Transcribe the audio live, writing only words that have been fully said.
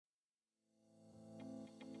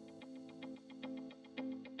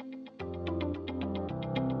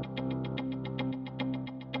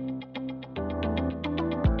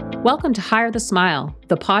Welcome to Hire the Smile,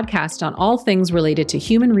 the podcast on all things related to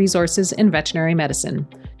human resources in veterinary medicine.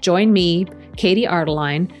 Join me, Katie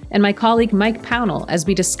Ardeline, and my colleague Mike Pownell as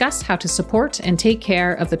we discuss how to support and take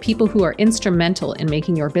care of the people who are instrumental in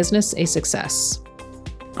making your business a success.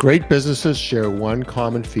 Great businesses share one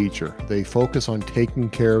common feature. They focus on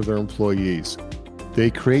taking care of their employees.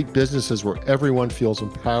 They create businesses where everyone feels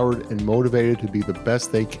empowered and motivated to be the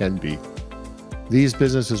best they can be. These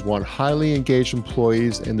businesses want highly engaged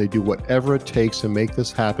employees, and they do whatever it takes to make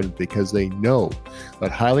this happen because they know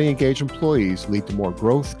that highly engaged employees lead to more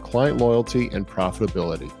growth, client loyalty, and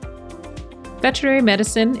profitability. Veterinary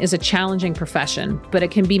medicine is a challenging profession, but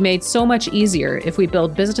it can be made so much easier if we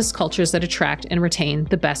build business cultures that attract and retain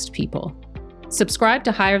the best people. Subscribe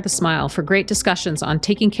to Hire the Smile for great discussions on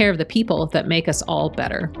taking care of the people that make us all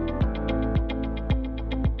better.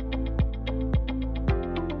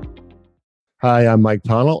 Hi, I'm Mike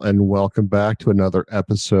Pownell, and welcome back to another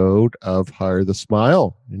episode of Hire the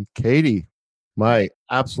Smile. And Katie, my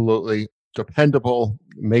absolutely dependable,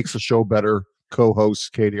 makes the show better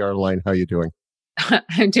co-host, Katie Ardeline. How are you doing?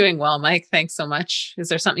 I'm doing well, Mike. Thanks so much. Is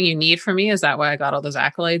there something you need from me? Is that why I got all those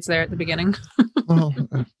accolades there at the beginning?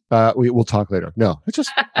 We'll talk later. No, it's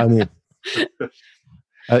just,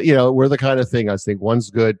 we're the kind of thing I think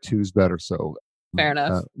one's good, two's better. So fair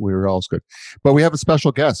enough. We're all good. But we have a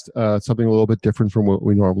special guest, something a little bit different from what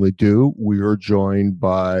we normally do. We are joined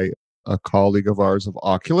by a colleague of ours of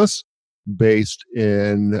Oculus, based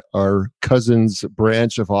in our cousin's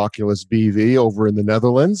branch of Oculus BV over in the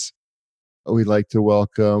Netherlands. We'd like to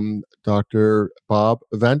welcome Dr. Bob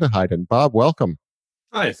van de Heijden. Bob, welcome.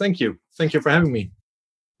 Hi, thank you. Thank you for having me.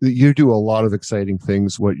 You do a lot of exciting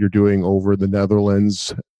things, what you're doing over in the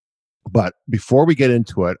Netherlands. But before we get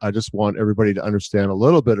into it, I just want everybody to understand a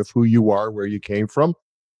little bit of who you are, where you came from.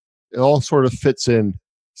 It all sort of fits in.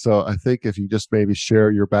 So I think if you just maybe share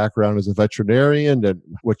your background as a veterinarian and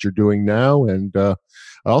what you're doing now. And I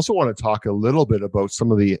also want to talk a little bit about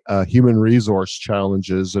some of the human resource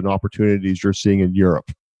challenges and opportunities you're seeing in Europe.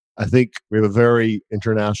 I think we have a very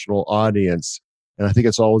international audience. And I think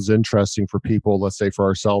it's always interesting for people, let's say for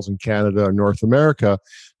ourselves in Canada or North America,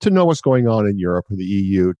 to know what's going on in Europe or the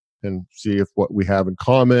EU and see if what we have in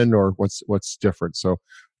common or what's different. So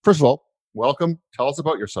first of all, welcome. Tell us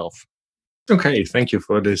about yourself. Okay, thank you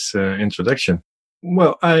for this introduction.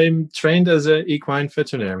 Well, I'm trained as an equine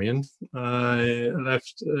veterinarian. I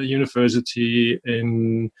left university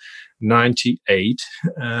in 98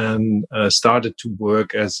 and started to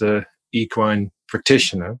work as an equine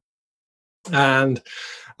practitioner. And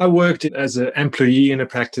I worked as an employee in a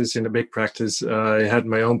big practice. I had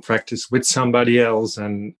my own practice with somebody else,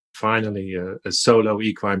 and finally a solo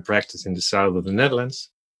equine practice in the south of the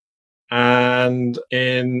Netherlands. And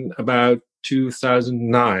in about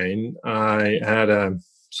 2009, I had a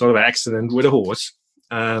sort of accident with a horse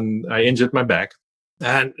and I injured my back.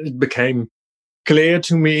 And it became clear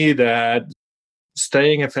to me that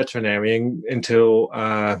staying a veterinarian until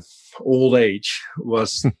old age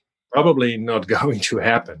was probably not going to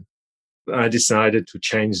happen. I decided to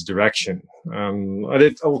change direction. I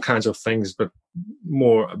did all kinds of things, but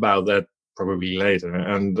more about that probably later.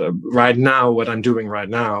 And right now, what I'm doing right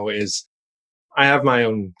now is I have my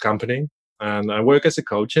own company and I work as a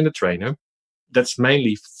coach and a trainer. That's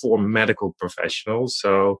mainly for medical professionals.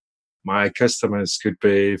 So my customers could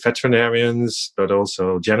be veterinarians, but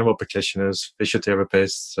also general practitioners,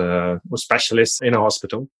 physiotherapists, or specialists in a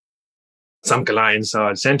hospital. Some clients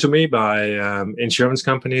are sent to me by insurance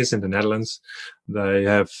companies in the Netherlands. They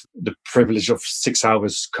have the privilege of 6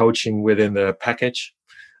 hours coaching within the package.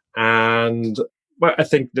 And I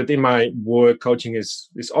think that in my work, coaching is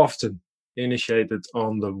often initiated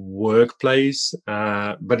on the workplace,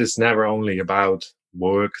 but it's never only about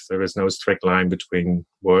work. There is no strict line between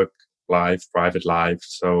work, life, private life.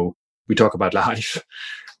 So we talk about life.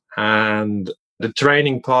 And the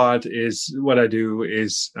training part is what I do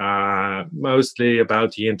is mostly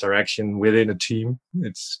about the interaction within a team.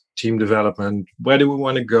 It's team development. Where do we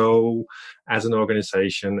want to go as an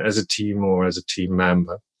organization, as a team, or as a team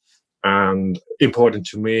member? And important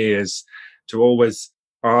to me is to always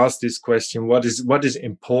ask this question: what is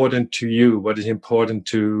important to you? What is important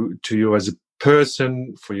to you as a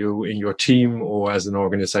person, for you in your team or as an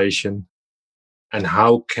organization? And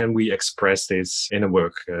how can we express this in a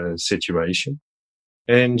work situation?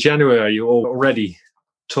 In January, you already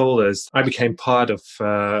told us I became part of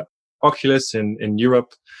Oculus in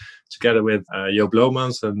Europe, together with Joop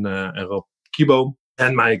Lomans and Rob Kibo.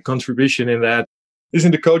 And my contribution in that is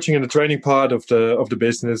in the coaching and the training part of the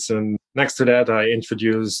business. And next to that, I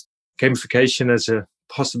introduced gamification as a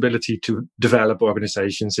possibility to develop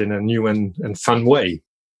organizations in a new and fun way.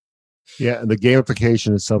 Yeah, and the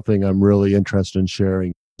gamification is something I'm really interested in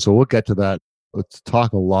sharing. So we'll get to that. Let's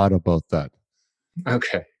talk a lot about that.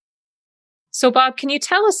 Okay. So, Bob, can you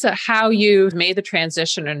tell us how you made the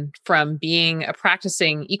transition from being a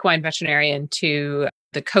practicing equine veterinarian to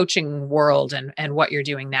the coaching world and what you're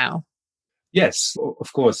doing now? Yes,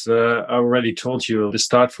 of course. I already told you the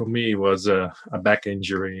start for me was a back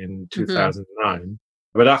injury in Hmm. 2009.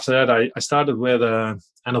 But after that, I started with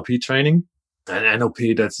NLP training. And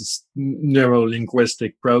NLP, that's neuro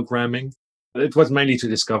linguistic programming. It was mainly to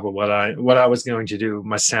discover what I was going to do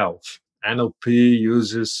myself. NLP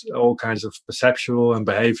uses all kinds of perceptual and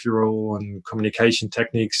behavioral and communication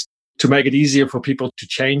techniques to make it easier for people to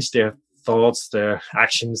change their thoughts, their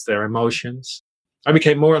actions, their emotions. I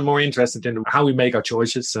became more and more interested in how we make our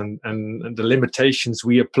choices and the limitations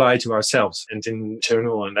we apply to ourselves and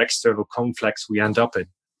internal and external conflicts we end up in.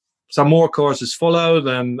 Some more courses followed,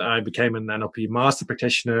 and I became an NLP master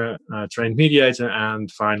practitioner, trained mediator, and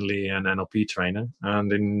finally an NLP trainer.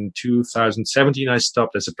 And in 2017, I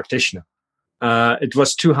stopped as a practitioner. It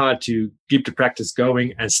was too hard to keep the practice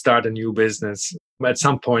going and start a new business. At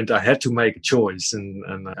some point, I had to make a choice,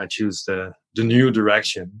 and I chose the new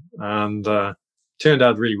direction. And turned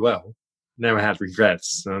out really well. Never had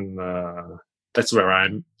regrets, and that's where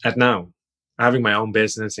I'm at now, having my own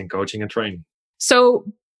business in coaching and training. So,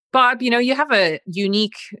 Bob, you have a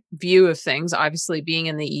unique view of things, obviously being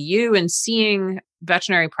in the EU and seeing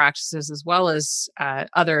veterinary practices as well as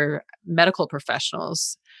other medical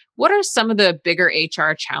professionals. What are some of the bigger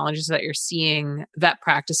HR challenges that you're seeing vet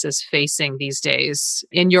practices facing these days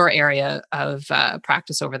in your area of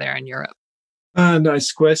practice over there in Europe?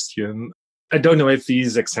 Nice question. I don't know if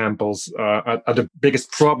these examples are the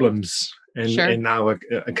biggest problems Sure. in our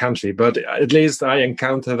country, but at least I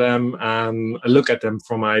encounter them and look at them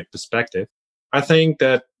from my perspective. I think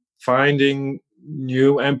that finding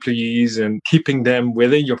new employees and keeping them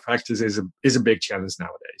within your practice is a big challenge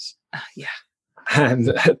nowadays. Yeah.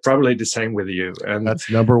 And probably the same with you. And That's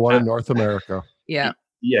number one uh, in North America. Yeah.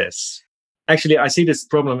 yes. Actually, I see this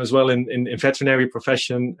problem as well in veterinary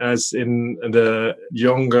profession as in the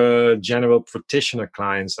younger general practitioner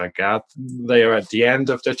clients I got. They are at the end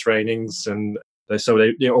of their trainings and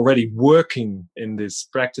they're already working in these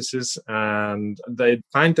practices and they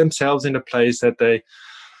find themselves in a place that they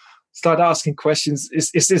start asking questions.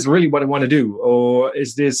 Is this really what I want to do? Or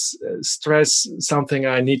is this stress something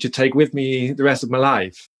I need to take with me the rest of my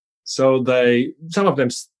life? So some of them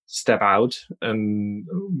step out and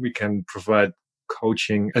we can provide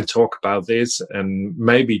coaching and talk about this and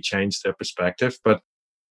maybe change their perspective. But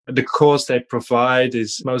the course they provide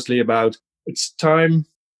is mostly about it's time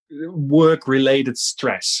work related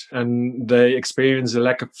stress and they experience a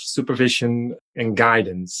lack of supervision and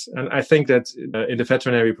guidance. And I think that in the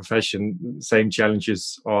veterinary profession, same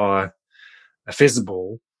challenges are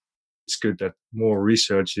visible. It's good that more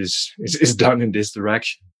research is done in this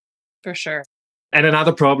direction. For sure. And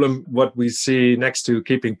another problem, what we see next to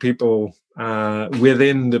keeping people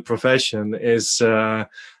within the profession is,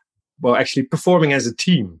 actually performing as a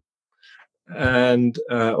team. And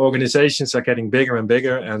organizations are getting bigger and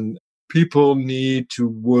bigger, and people need to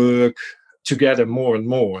work together more and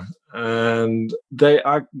more. And they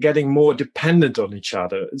are getting more dependent on each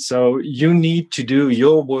other. So you need to do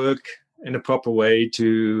your work in a proper way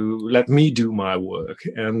to let me do my work.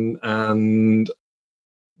 And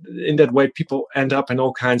in that way, people end up in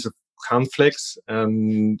all kinds of conflicts.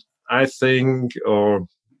 And I think, or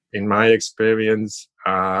in my experience,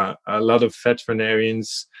 a lot of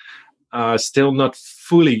veterinarians are still not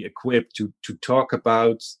fully equipped to talk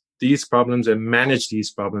about these problems and manage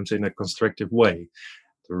these problems in a constructive way.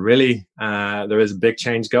 So really, there is a big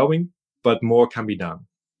change going, but more can be done.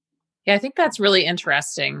 Yeah, I think that's really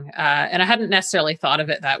interesting. And I hadn't necessarily thought of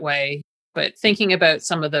it that way. But thinking about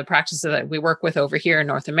some of the practices that we work with over here in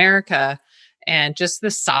North America and just the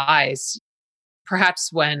size,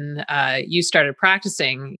 perhaps when you started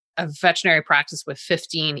practicing, a veterinary practice with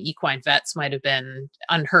 15 equine vets might have been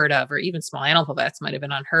unheard of, or even small animal vets might have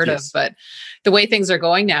been unheard of. Yes. But the way things are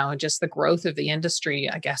going now and just the growth of the industry,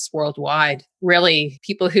 I guess, worldwide, really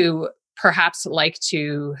people who perhaps like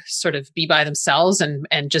to sort of be by themselves and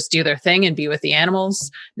just do their thing and be with the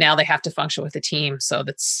animals. Now they have to function with a team. So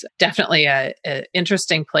that's definitely a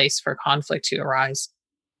interesting place for conflict to arise.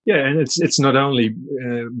 Yeah, and it's not only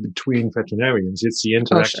between veterinarians; it's the Oh, sure.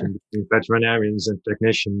 interaction between veterinarians and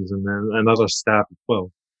technicians and other staff as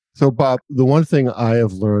well. So, Bob, the one thing I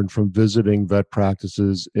have learned from visiting vet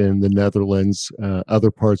practices in the Netherlands, other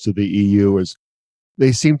parts of the EU, is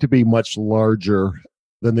they seem to be much larger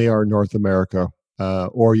than they are in North America,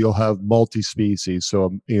 or you'll have multi-species.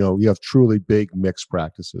 So, you have truly big mixed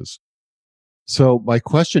practices. So my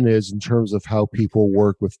question is, in terms of how people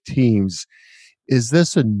work with teams, is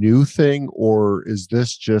this a new thing, or is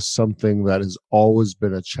this just something that has always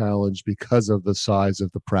been a challenge because of the size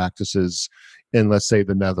of the practices in, let's say,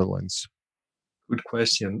 the Netherlands? Good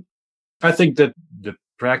question. I think that the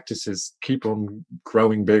practices keep on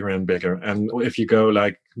growing bigger and bigger. And if you go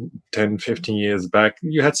like 10, 15 years back,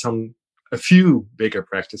 you had a few bigger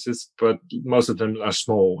practices, but most of them are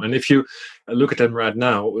small. And if you look at them right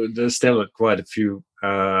now, there's still quite a few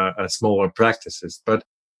smaller practices. But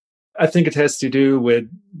I think it has to do with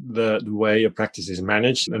the way a practice is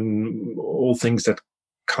managed and all things that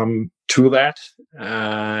come to that.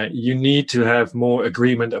 You need to have more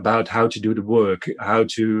agreement about how to do the work, how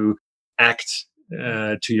to act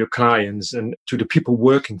to your clients and to the people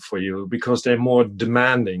working for you, because they're more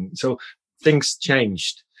demanding. So things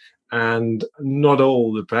changed. And not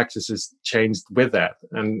all the practices changed with that.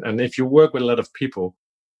 And if you work with a lot of people,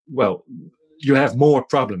 well, you have more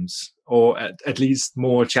problems, or at least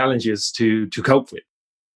more challenges to cope with.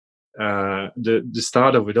 The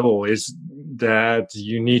start of it all is that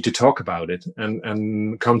you need to talk about it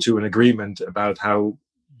and come to an agreement about how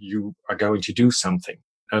you are going to do something.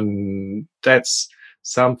 And that's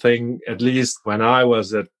something, at least when I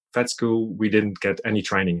was at vet school, we didn't get any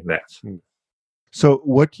training in that. So,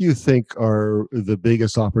 what do you think are the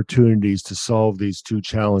biggest opportunities to solve these two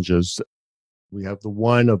challenges? We have the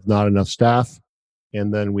one of not enough staff,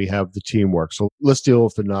 and then we have the teamwork. So let's deal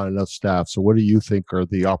with the not enough staff. So what do you think are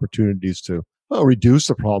the opportunities to reduce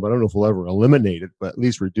the problem? I don't know if we'll ever eliminate it, but at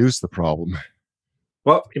least reduce the problem.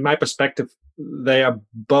 Well, in my perspective, they are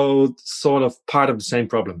both sort of part of the same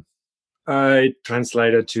problem. I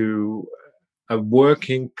translated to a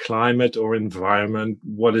working climate or environment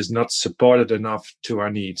what is not supported enough to our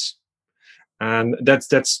needs. And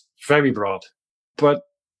that's very broad. But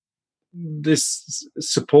this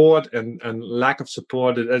support and lack of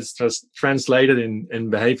support is just translated in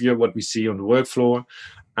behavior, what we see on the work floor.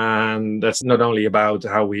 And that's not only about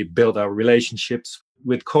how we build our relationships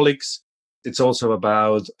with colleagues, it's also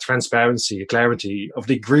about transparency, clarity of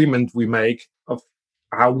the agreement we make of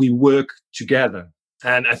how we work together.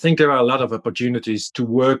 And I think there are a lot of opportunities to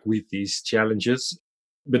work with these challenges,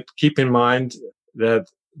 but keep in mind that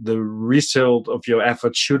the result of your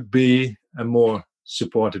effort should be a more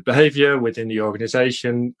supported behavior within the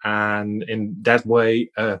organization, and in that way,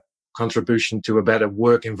 a contribution to a better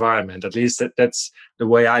work environment. At least that's the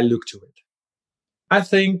way I look to it. I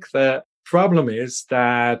think the problem is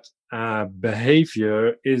that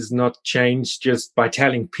behavior is not changed just by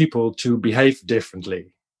telling people to behave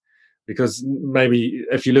differently. Because maybe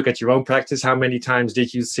if you look at your own practice, how many times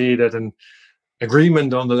did you see that an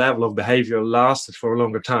agreement on the level of behavior lasted for a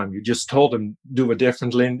longer time? You just told them do it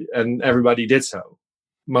differently and everybody did so.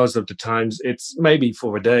 Most of the times it's maybe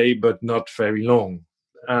for a day, but not very long.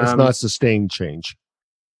 It's not sustained change.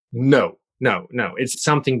 No. It's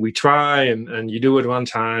something we try and you do it one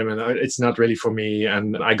time and it's not really for me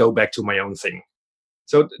and I go back to my own thing.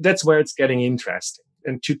 So that's where it's getting interesting.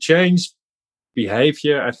 And to change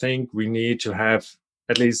behavior, I think we need to have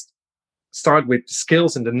at least start with the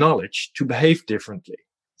skills and the knowledge to behave differently.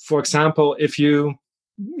 For example, if you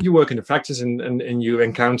work in a practice and you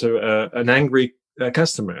encounter an angry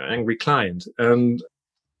customer, angry client, and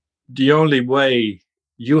the only way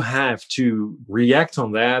you have to react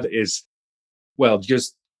on that is, well,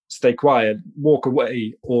 just stay quiet, walk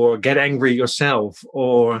away, or get angry yourself,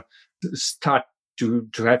 or start to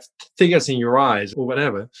have tears in your eyes or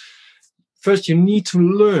whatever. First, you need to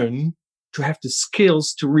learn to have the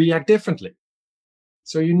skills to react differently.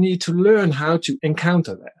 So you need to learn how to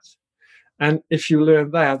encounter that. And if you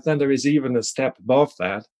learn that, then there is even a step above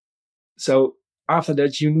that. So after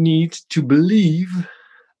that, you need to believe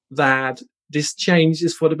that this change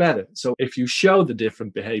is for the better. So if you show the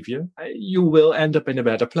different behavior, you will end up in a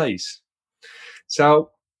better place. So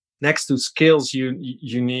next to skills, you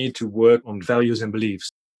need to work on values and beliefs,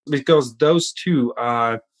 because those two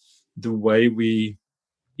are the way we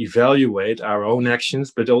evaluate our own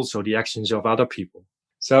actions, but also the actions of other people.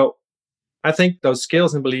 So I think those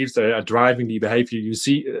skills and beliefs that are driving the behavior you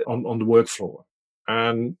see on the work floor.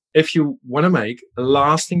 And if you want to make a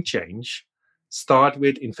lasting change, start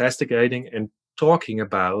with investigating and talking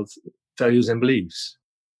about values and beliefs.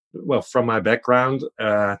 Well, from my background,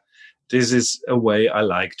 this is a way I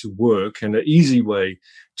like to work, and the easy way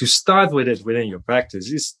to start with it within your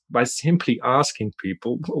practice is by simply asking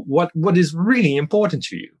people what is really important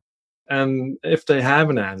to you. And if they have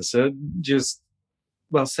an answer, just,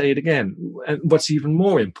 well, say it again. And what's even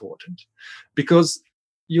more important, because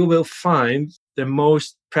you will find the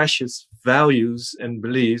most precious values and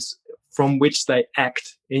beliefs from which they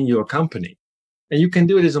act in your company. And you can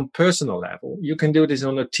do this on personal level. You can do this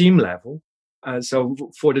on a team level. So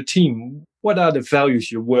for the team, what are the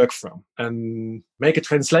values you work from? And make a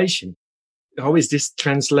translation. How is this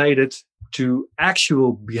translated to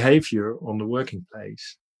actual behavior on the working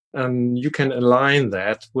place? And you can align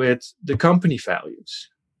that with the company values.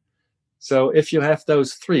 So if you have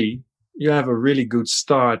those three, you have a really good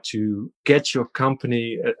start to get your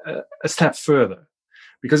company a step further.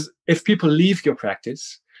 Because if people leave your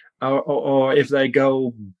practice, or if they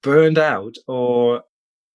go burned out, or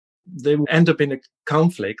they end up in a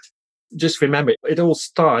conflict, just remember, it all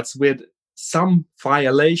starts with some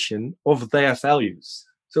violation of their values.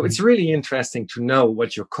 So it's really interesting to know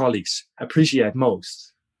what your colleagues appreciate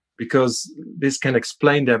most, because this can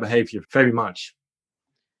explain their behavior very much.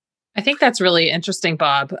 I think that's really interesting,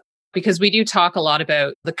 Bob, because we do talk a lot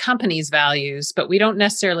about the company's values, but we don't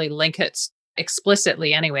necessarily link it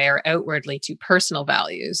explicitly anyway or outwardly to personal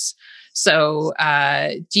values. So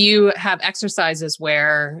do you have exercises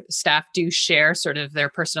where staff do share sort of their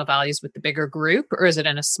personal values with the bigger group, or is it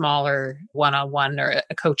in a smaller one-on-one or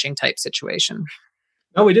a coaching type situation?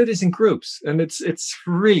 No, we do this in groups, and it's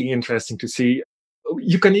really interesting to see.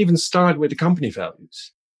 You can even start with the company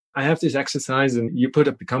values. I have this exercise, and you put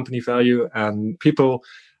up the company value, and people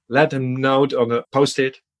let them note on a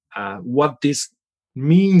post-it what this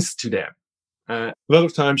means to them. A lot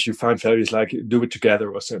of times you find values like do it together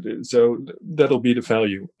or something. So that'll be the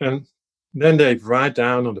value. And then they write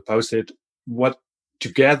down on the post-it what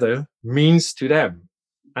together means to them.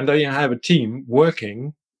 And then you have a team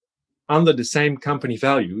working under the same company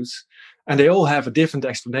values, and they all have a different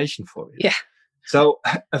explanation for it. Yeah. So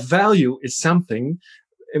a value is something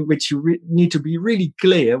in which you need to be really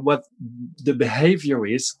clear what the behavior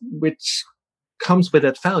is, which comes with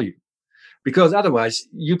that value. Because otherwise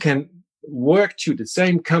you can work to the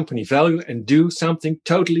same company value and do something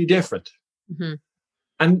totally different. Mm-hmm.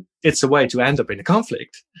 And it's a way to end up in a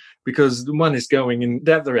conflict, because the one is going in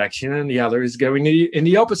that direction and the other is going in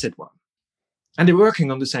the opposite one. And they're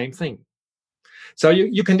working on the same thing. So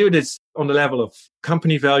you can do this on the level of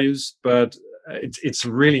company values, but it's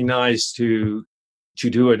really nice to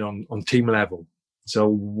do it on team level. So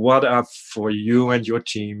what are for you and your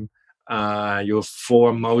team your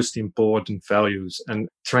 4 most important values, and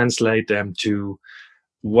translate them to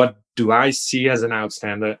what do I see as an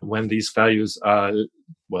outsider when these values are,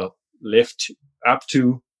 lived up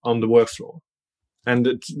to on the work floor. And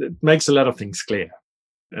it makes a lot of things clear.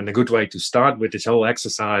 And a good way to start with this whole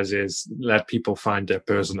exercise is let people find their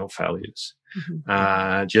personal values,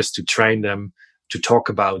 just to train them to talk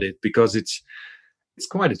about it, because it's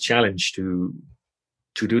quite a challenge to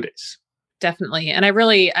do this. Definitely. And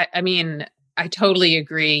I mean, I totally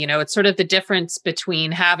agree. You know, it's sort of the difference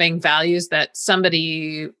between having values that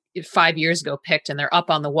somebody 5 years ago picked and they're up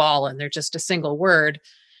on the wall and they're just a single word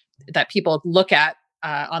that people look at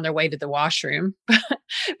on their way to the washroom,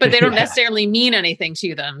 but they don't necessarily mean anything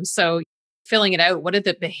to them. So filling it out, what are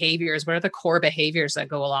the behaviors? What are the core behaviors that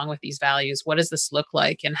go along with these values? What does this look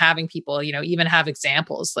like? And having people, even have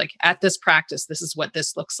examples like at this practice, this is what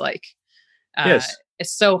this looks like. Yes.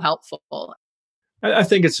 It's so helpful. I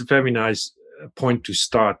think it's a very nice point to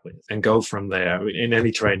start with and go from there in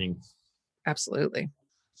any training. Absolutely.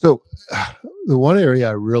 So the one area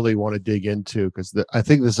I really want to dig into, because I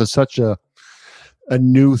think this is such a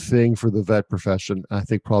new thing for the vet profession, I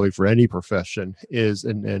think probably for any profession, is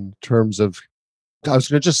in terms of, I was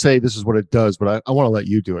going to just say this is what it does, but I want to let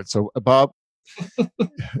you do it. So Bob,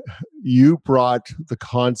 you brought the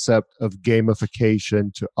concept of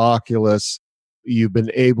gamification to Oculus. You've been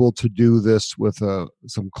able to do this with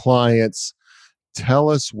some clients. Tell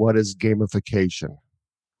us, what is gamification?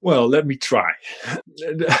 Well, let me try.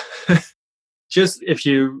 Just if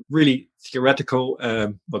you really theoretical,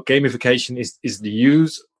 what gamification is the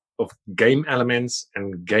use of game elements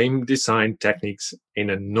and game design techniques in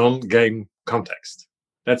a non-game context.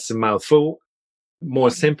 That's a mouthful. More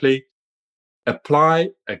simply, apply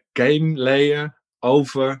a game layer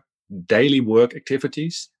over daily work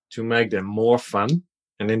activities to make them more fun,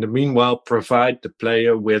 and in the meanwhile provide the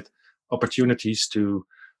player with opportunities to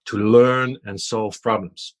learn and solve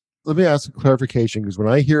problems. Let me ask a clarification, because when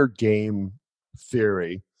I hear game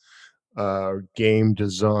theory, game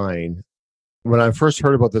design, when I first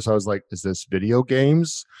heard about this, I was like, is this video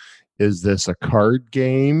games? Is this a card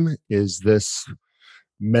game? Is this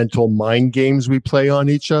mental mind games we play on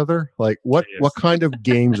each other? Like what kind of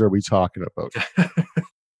games are we talking about?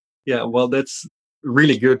 Yeah, well, that's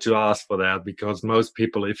really good to ask for that, because most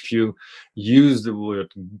people, if you use the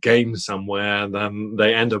word game somewhere, then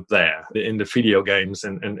they end up there in the video games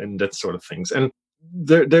and that sort of things. And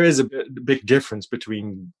there is a big difference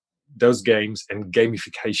between those games and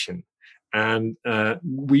gamification. And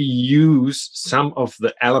we use some of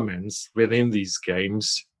the elements within these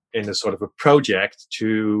games in a sort of a project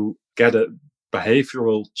to get a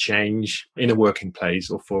behavioral change in a working place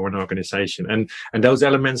or for an organization. And those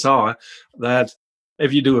elements are that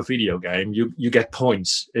if you do a video game, you get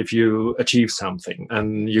points if you achieve something,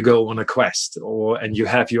 and you go on a quest, and you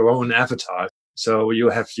have your own avatar. So you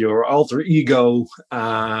have your alter ego,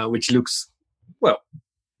 which looks, well,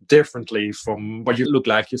 differently from what you look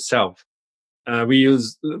like yourself. We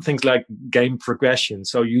use things like game progression.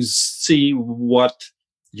 So you see what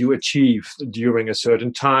you achieve during a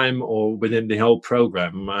certain time or within the whole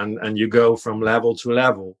program, and you go from level to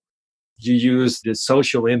level. You use the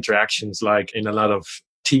social interactions, like in a lot of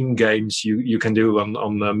team games you can do on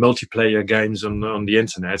the multiplayer games on the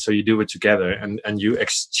internet. So you do it together, and you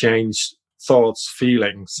exchange thoughts,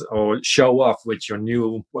 feelings, or show off with your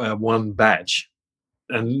new one badge.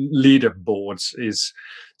 And leaderboards is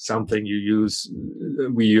something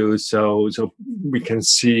we use so we can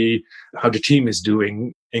see how the team is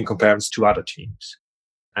doing in comparison to other teams.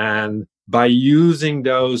 And by using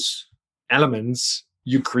those elements,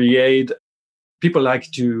 you create, people like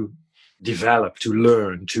to develop, to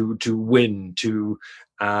learn, to win, to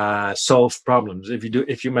solve problems.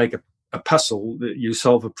 If you make a puzzle, you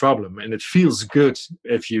solve a problem, and it feels good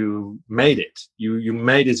if you made it. You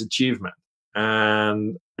made this achievement,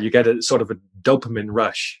 and you get a sort of a dopamine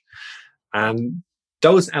rush. And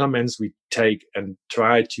those elements we take and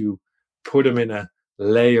try to put them in a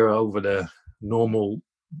layer over the normal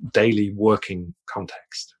daily working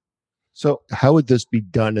context. So how would this be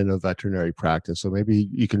done in a veterinary practice? So maybe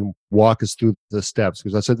you can walk us through the steps,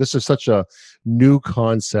 because I said this is such a new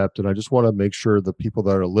concept, and I just want to make sure the people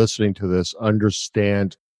that are listening to this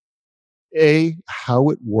understand, A, how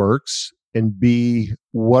it works, and B,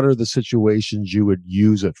 what are the situations you would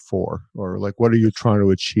use it for? Or like, what are you trying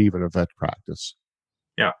to achieve in a vet practice?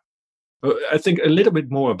 Yeah. I think a little bit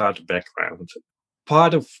more about the background.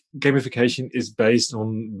 Part of gamification is based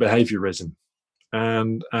on behaviorism.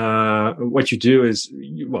 And what you do is,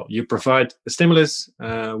 you provide a stimulus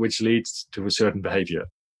which leads to a certain behavior.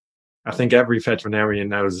 I think every veterinarian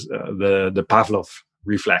knows the Pavlov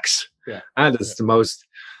reflex. Yeah. And it's the most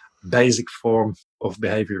basic form of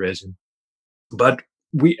behaviorism. But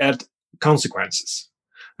we add consequences.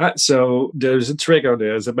 So there's a trigger,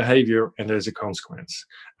 there's a behavior, and there's a consequence.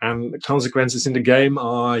 And the consequences in the game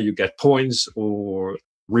are you get points or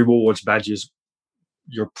rewards, badges,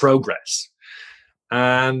 your progress.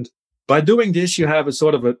 And by doing this, you have a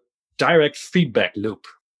sort of a direct feedback loop.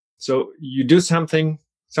 So you do something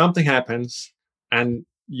happens, and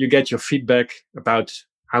you get your feedback about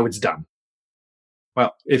how it's done.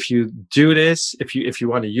 Well, if you do this, if you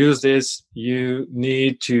want to use this, you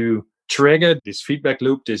need to trigger this feedback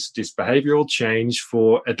loop, this behavioral change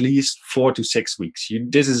for at least 4 to 6 weeks.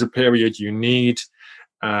 This is a period you need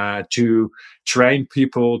to train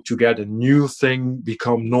people to get a new thing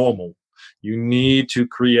become normal. You need to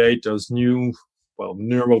create those new,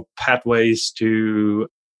 neural pathways to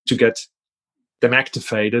get them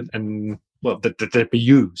activated and that they be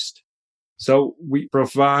used. So we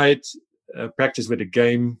provide practice with a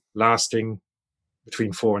game lasting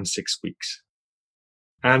between 4 and 6 weeks.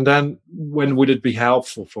 And then when would it be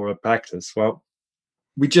helpful for a practice? Well,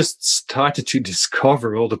 we just started to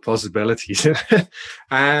discover all the possibilities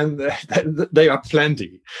and they are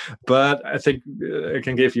plenty. But I think I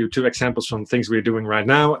can give you 2 examples from things we're doing right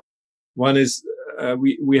now. One is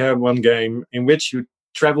we have one game in which you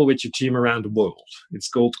travel with your team around the world. It's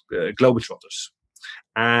called Globetrotters.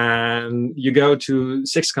 And you go to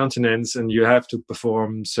 6 continents and you have to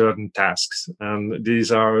perform certain tasks. And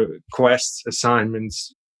these are quests,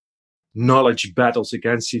 assignments, knowledge battles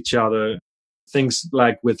against each other, things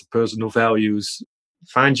like with personal values.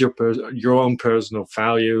 Find your own personal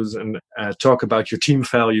values and talk about your team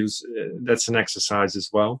values. That's an exercise as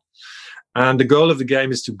well. And the goal of the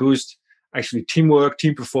game is to boost actually teamwork,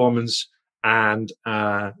 team performance, and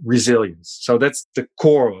resilience. So that's the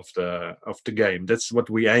core of the game. That's what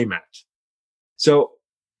we aim at. So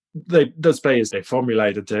those players, they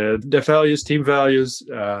formulated their values, team values,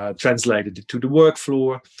 translated it to the work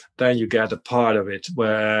floor. Then you get a part of it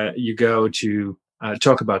where you go to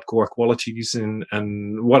talk about core qualities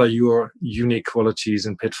and what are your unique qualities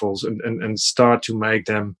and pitfalls, and start to make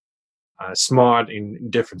them smart in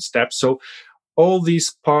different steps. So all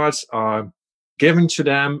these parts are given to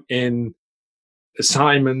them in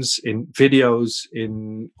assignments, in videos,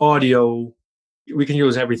 in audio. We can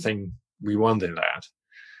use everything we want in that.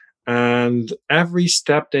 And every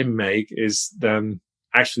step they make is then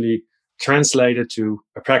actually translated to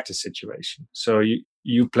a practice situation. So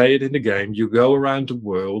You play it in the game. You go around the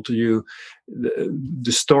world. The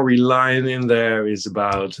storyline in there is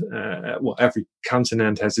about every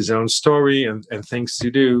continent has its own story and things to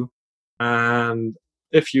do. And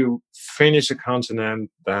if you finish a continent,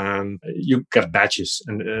 then you get badges,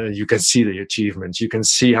 and you can see the achievements. You can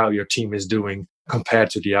see how your team is doing compared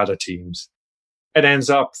to the other teams. It ends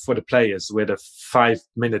up for the players with a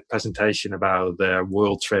 5-minute presentation about their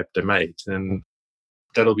world trip they made, and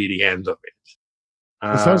that'll be the end of it.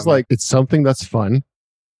 It sounds like it's something that's fun.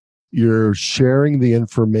 You're sharing the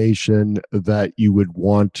information that you would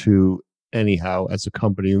want to anyhow as a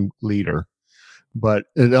company leader. But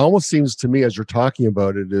it almost seems to me, as you're talking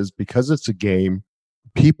about it, is because it's a game,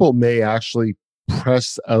 people may actually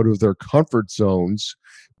press out of their comfort zones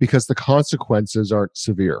because the consequences aren't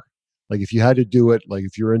severe. Like if you had to do it, like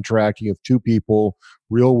if you're interacting with two people,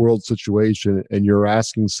 real world situation, and you're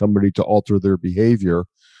asking somebody to alter their behavior,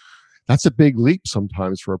 that's a big leap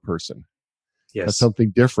sometimes for a person. Yes. That's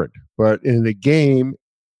something different. But in a game,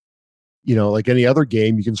 like any other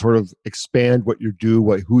game, you can sort of expand what you do,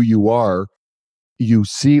 who you are. You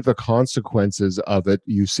see the consequences of it.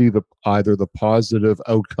 You see either the positive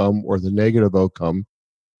outcome or the negative outcome.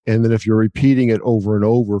 And then if you're repeating it over and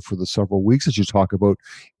over for the several weeks that you talk about,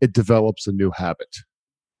 it develops a new habit.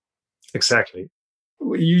 Exactly.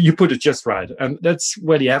 You put it just right. And that's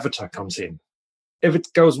where the avatar comes in. If it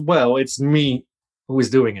goes well, it's me who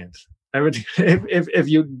is doing it. If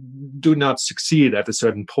you do not succeed at a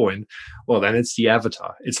certain point, well, then it's the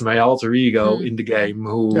avatar. It's my alter ego in the game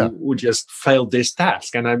who just failed this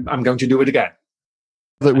task, and I'm going to do it again.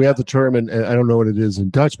 We have the term, and I don't know what it is in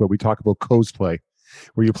Dutch, but we talk about cosplay,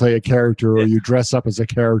 where you play a character or you dress up as a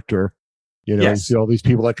character. You see all these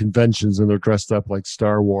people at conventions and they're dressed up like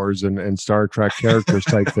Star Wars and Star Trek characters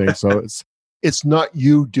type thing. So it's not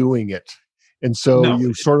you doing it. And so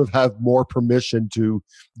you sort of have more permission to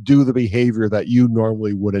do the behavior that you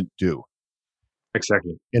normally wouldn't do.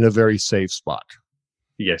 Exactly. In a very safe spot.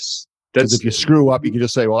 Yes. Because if you screw up, you can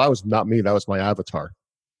just say, well, that was not me. That was my avatar.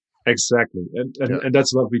 Exactly. And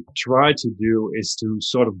that's what we try to do, is to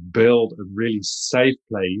sort of build a really safe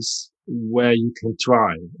place where you can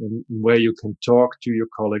try and where you can talk to your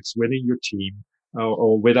colleagues within your team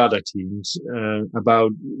or with other teams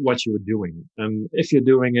about what you are doing. And if you're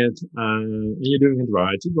doing it and you're doing it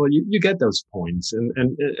right, well, you get those points. And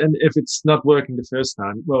if it's not working the first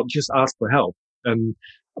time, well, just ask for help. And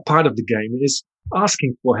a part of the game is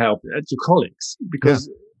asking for help at your colleagues, because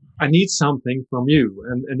I need something from you.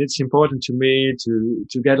 And it's important to me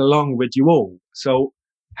to get along with you all. So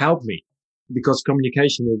help me, because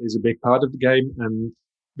communication is a big part of the game. And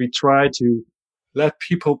we try to let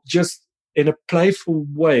people just in a playful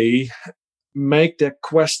way make their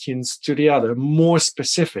questions to the other more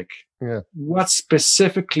specific. Yeah. What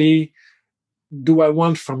specifically do I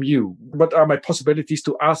want from you? What are my possibilities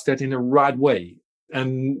to ask that in the right way?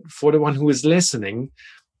 And for the one who is listening,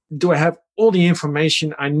 do I have all the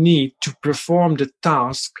information I need to perform the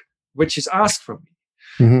task which is asked from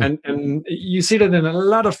me? Mm-hmm. And you see that in a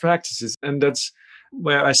lot of practices. And that's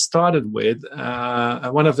where I started with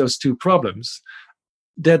one of those two problems,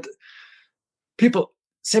 that people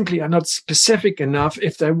simply are not specific enough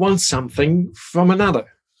if they want something from another.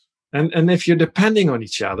 And if you're depending on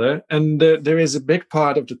each other and there is a big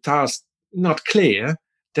part of the task not clear,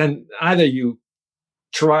 then either you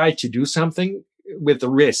try to do something with the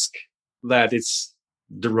risk that it's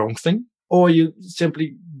the wrong thing, or you're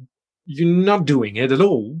not doing it at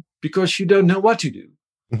all because you don't know what to do.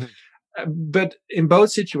 Mm-hmm. But in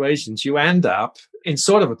both situations, you end up in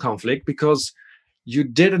sort of a conflict because you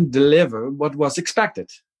didn't deliver what was expected.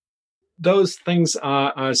 Those things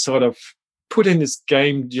are sort of put in this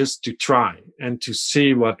game just to try and to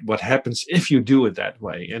see what happens if you do it that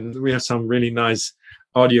way. And we have some really nice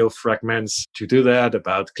audio fragments to do that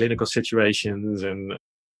about clinical situations. And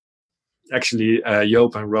actually,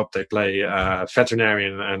 Joop and Rob, they play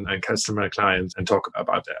veterinarian and customer client and talk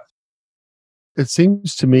about that. It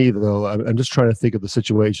seems to me, though, I'm just trying to think of the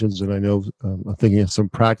situations, and I know I'm thinking of some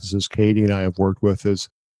practices Katie and I have worked with, is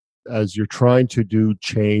as you're trying to do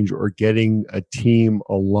change or getting a team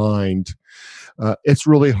aligned, it's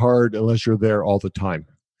really hard unless you're there all the time.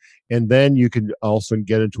 And then you can also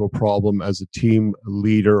get into a problem as a team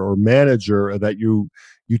leader or manager that you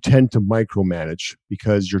tend to micromanage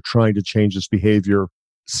because you're trying to change this behavior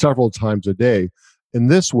several times a day. In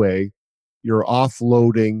this way, you're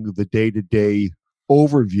offloading the day-to-day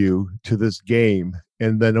overview to this game,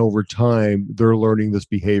 and then over time, they're learning this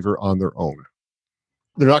behavior on their own.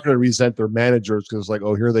 They're not going to resent their managers because it's like,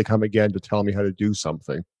 oh, here they come again to tell me how to do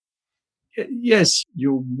something. Yes,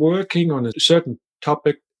 you're working on a certain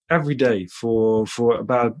topic every day for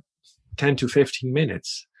about 10 to 15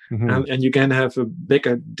 minutes. Mhm. And you can have a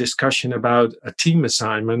bigger discussion about a team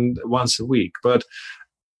assignment once a week, but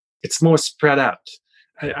it's more spread out.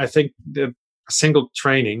 I think that a single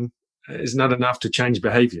training is not enough to change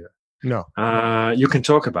behavior. No. You can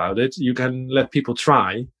talk about it, you can let people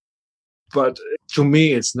try, but to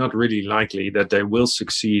me, it's not really likely that they will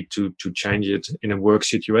succeed to change it in a work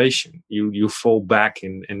situation. You fall back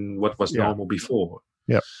in what was Yeah. normal before.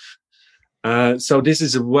 Yep. So this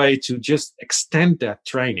is a way to just extend that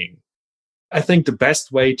training. I think the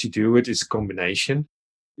best way to do it is a combination.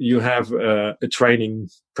 You have a training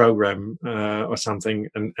program or something,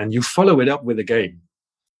 and you follow it up with a game.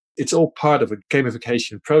 It's all part of a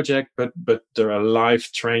gamification project, but there are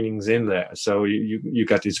live trainings in there. So you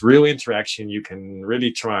got this real interaction. You can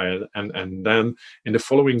really try it, and then in the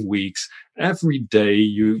following weeks, every day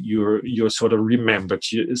you're sort of remembered.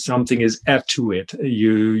 Something is added to it.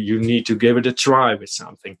 You need to give it a try with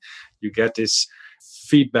something. You get this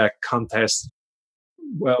feedback contest.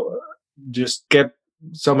 Well, just get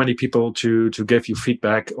so many people to give you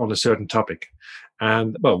feedback on a certain topic,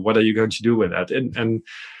 and well, what are you going to do with that? And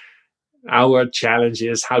our challenge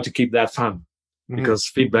is how to keep that fun, because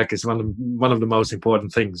feedback is one of the most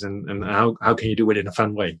important things, and how can you do it in a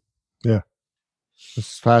fun way? Yeah. This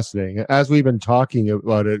is fascinating. As we've been talking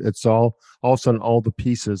about it, it's all of a sudden all the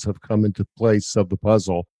pieces have come into place of the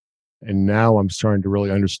puzzle. And now I'm starting to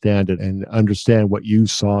really understand it and understand what you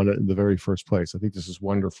saw in it in the very first place. I think this is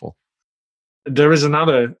wonderful. There is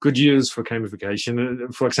another good use for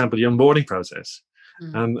gamification, for example, the onboarding process.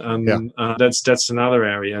 And that's another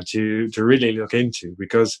area to really look into,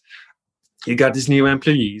 because you got these new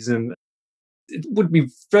employees, and it would be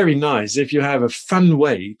very nice if you have a fun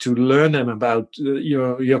way to learn them about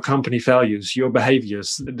your company values, your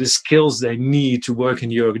behaviors, the skills they need to work in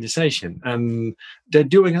the organization. And they're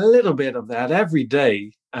doing a little bit of that every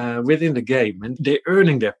day within the game, and they're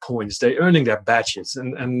earning their points, they're earning their badges.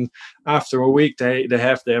 And after a week, they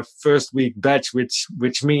have their first week badge,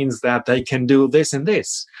 which means that they can do this and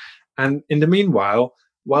this. And in the meanwhile,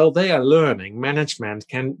 while they are learning, management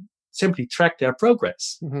can simply track their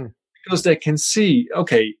progress. Because they can see,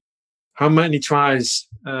 okay, how many tries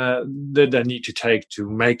did they need to take to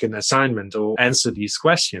make an assignment or answer these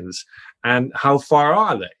questions, and how far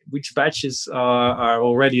are they? Which batches are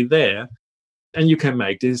already there? And you can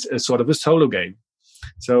make this a sort of a solo game,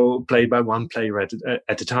 so played by one player at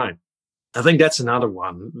a time. I think that's another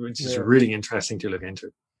one which is really interesting to look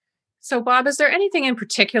into. So, Bob, is there anything in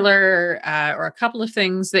particular or a couple of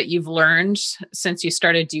things that you've learned since you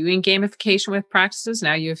started doing gamification with practices?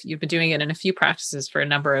 Now you've been doing it in a few practices for a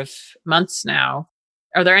number of months now.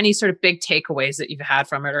 Are there any sort of big takeaways that you've had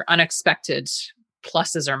from it, or unexpected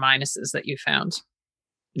pluses or minuses that you found?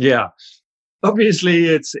 Yeah. Obviously,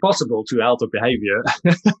 it's possible to alter behavior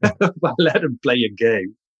by let them play a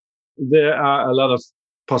game. There are a lot of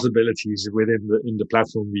possibilities within the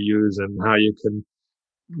platform we use, and how you can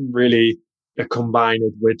really combine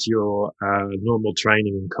it with your normal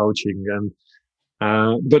training and coaching.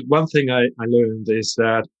 And but one thing I learned is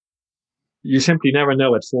that you simply never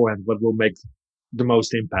know at forehand what will make the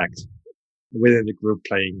most impact within the group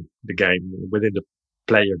playing the game, within the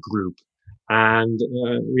player group. And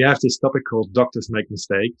we have this topic called Doctors Make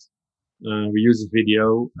Mistakes. We use a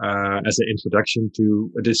video as an introduction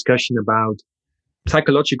to a discussion about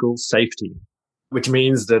psychological safety, which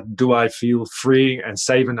means that do I feel free and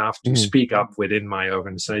safe enough to speak up within my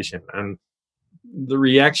organization? And the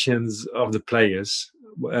reactions of the players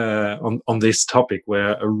on this topic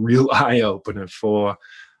were a real eye-opener for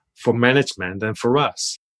management and for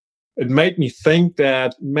us. It made me think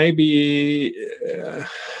that maybe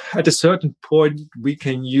at a certain point we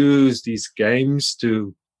can use these games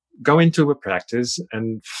to go into a practice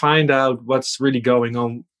and find out what's really going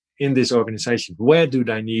on in this organization. Where do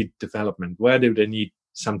they need development? Where do they need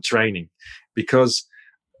some training? Because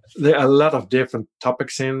there are a lot of different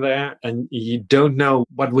topics in there, and you don't know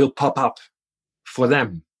what will pop up for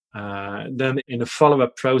them. Then in a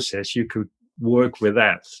follow-up process, you could work with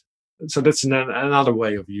that. So that's another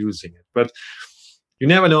way of using it. But you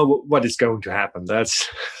never know what is going to happen. That's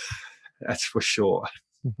for sure.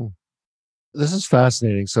 This is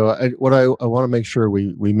fascinating. So what I want to make sure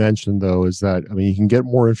we mention, though, is that, I mean, you can get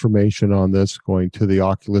more information on this going to the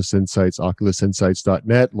Oculus Insights,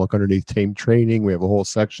 oculusinsights.net. Look underneath Team Training. We have a whole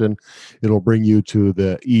section. It'll bring you to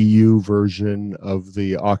the EU version of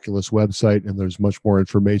the Oculus website, and there's much more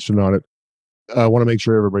information on it. I want to make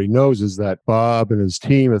sure everybody knows is that Bob and his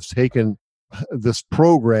team have taken this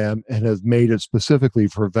program and has made it specifically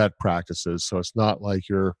for vet practices. So it's not like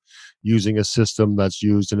you're using a system that's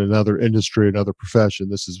used in another industry, another profession.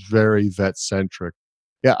 This is very vet centric.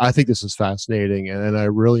 Yeah, I think this is fascinating. And I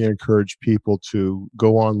really encourage people to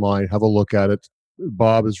go online, have a look at it.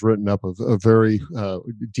 Bob has written up a very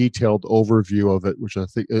detailed overview of it, which I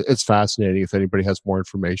think it's fascinating if anybody has more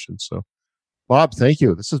information. So, Bob, thank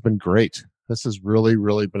you. This has been great. This has really,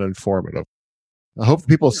 really been informative. I hope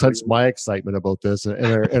people sense my excitement about this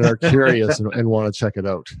and are curious and want to check it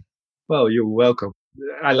out. Well, you're welcome.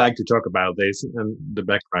 I like to talk about this and the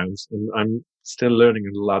backgrounds, and I'm still learning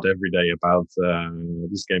a lot every day about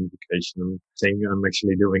this gamification. I think I'm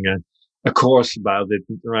actually doing a course about it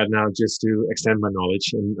right now just to extend my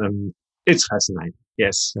knowledge, and it's fascinating.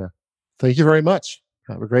 Yes. Yeah. Thank you very much.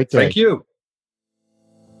 Have a great day. Thank you.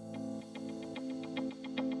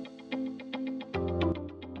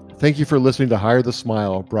 Thank you for listening to Hire the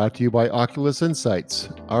Smile, brought to you by Oculus Insights.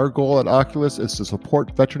 Our goal at Oculus is to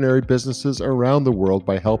support veterinary businesses around the world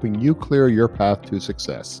by helping you clear your path to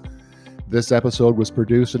success. This episode was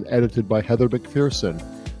produced and edited by Heather McPherson.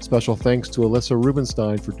 Special thanks to Alyssa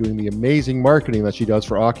Rubenstein for doing the amazing marketing that she does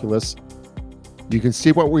for Oculus. You can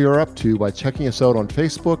see what we are up to by checking us out on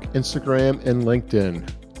Facebook, Instagram, and LinkedIn,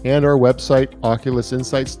 and our website,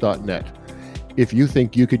 oculusinsights.net. If you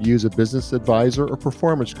think you could use a business advisor or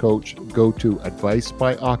performance coach, go to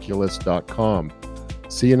advicebyoculus.com.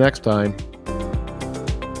 See you next time.